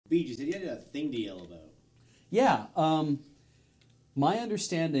Beach, you said you had a thing to yell about. Yeah. My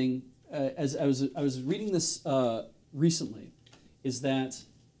understanding, as I was reading this recently, is that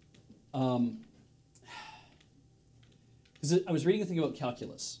because I was reading a thing about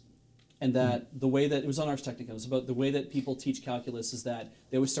calculus, and that the way that it was on Ars Technica, it was about the way that people teach calculus is that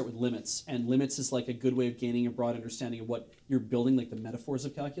they always start with limits, and limits is like a good way of gaining a broad understanding of what you're building, like the metaphors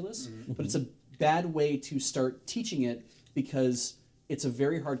of calculus. But it's a bad way to start teaching it because it's a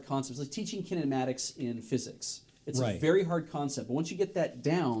very hard concept. It's like teaching kinematics in physics. It's a very hard concept, but once you get that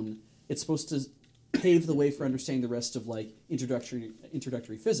down, it's supposed to pave the way for understanding the rest of like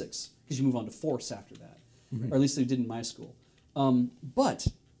introductory physics, because you move on to force after that, or at least they did in my school. But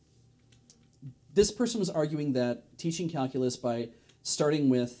this person was arguing that teaching calculus by starting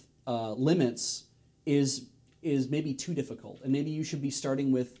with limits is maybe too difficult, and maybe you should be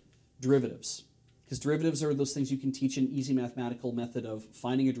starting with derivatives. Because derivatives are those things you can teach an easy mathematical method of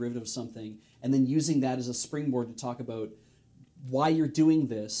finding a derivative of something and then using that as a springboard to talk about why you're doing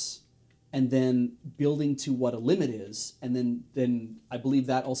this and then building to what a limit is. And then I believe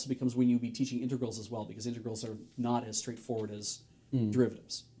that also becomes when you be teaching integrals as well, because integrals are not as straightforward as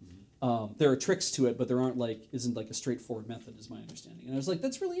derivatives. There are tricks to it, but there isn't like a straightforward method, is my understanding. And I was like,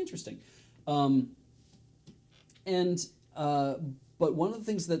 that's really interesting. But one of the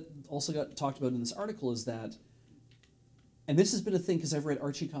things that also got talked about in this article is that, and this has been a thing because I've read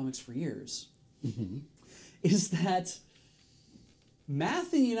Archie comics for years, is that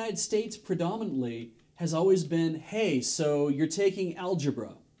math in the United States predominantly has always been, hey, so you're taking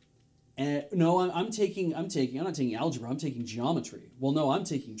algebra. And no, I'm not taking algebra, I'm taking geometry. Well, no, I'm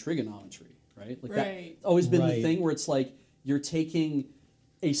taking trigonometry, right? Like that's always been the thing where it's like you're taking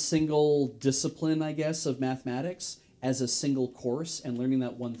a single discipline, I guess, of mathematics as a single course and learning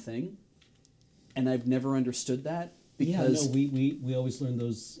that one thing. And I've never understood that because... Yeah, no, we always learn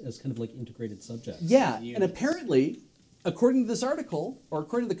those as kind of like integrated subjects. Yeah, and apparently, according to this article, or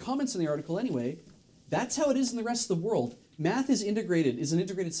according to the comments in the article anyway, that's how it is in the rest of the world. Math is an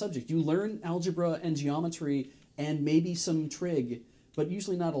integrated subject. You learn algebra and geometry and maybe some trig, but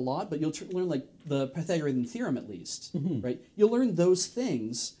usually not a lot, but you'll learn like the Pythagorean theorem at least, right? You'll learn those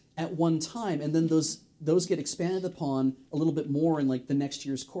things at one time, and then those get expanded upon a little bit more in like the next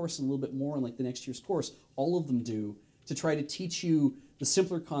year's course and a little bit more in like the next year's course. All of them do, to try to teach you the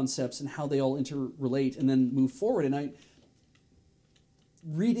simpler concepts and how they all interrelate and then move forward. And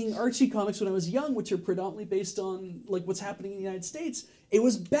reading Archie comics when I was young, which are predominantly based on like what's happening in the United States, it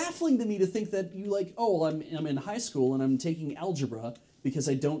was baffling to me to think that you like, oh, well, I'm in high school and I'm taking algebra because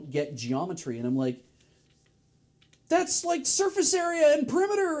I don't get geometry. And I'm like, that's like surface area and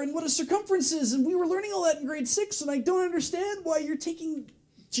perimeter and what a circumference is, and we were learning all that in grade 6, and I don't understand why you're taking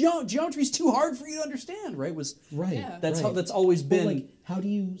geometry's too hard for you to understand, right? That's how that's always been. Well, like, how do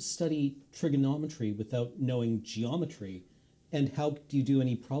you study trigonometry without knowing geometry, and how do you do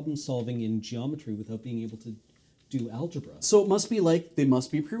any problem solving in geometry without being able to do algebra? So it must be like they must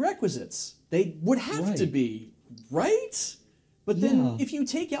be prerequisites. They would have to be, right? But then if you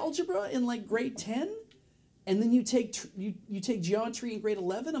take algebra in like grade 10. And then you take geometry in grade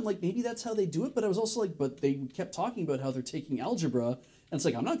 11. I'm like, maybe that's how they do it. But I was also like, but they kept talking about how they're taking algebra. And it's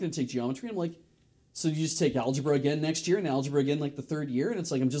like, I'm not going to take geometry. I'm like, so you just take algebra again next year and algebra again like the third year. And it's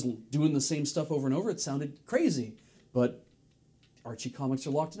like, I'm just doing the same stuff over and over. It sounded crazy. But Archie comics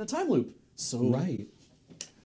are locked in a time loop. So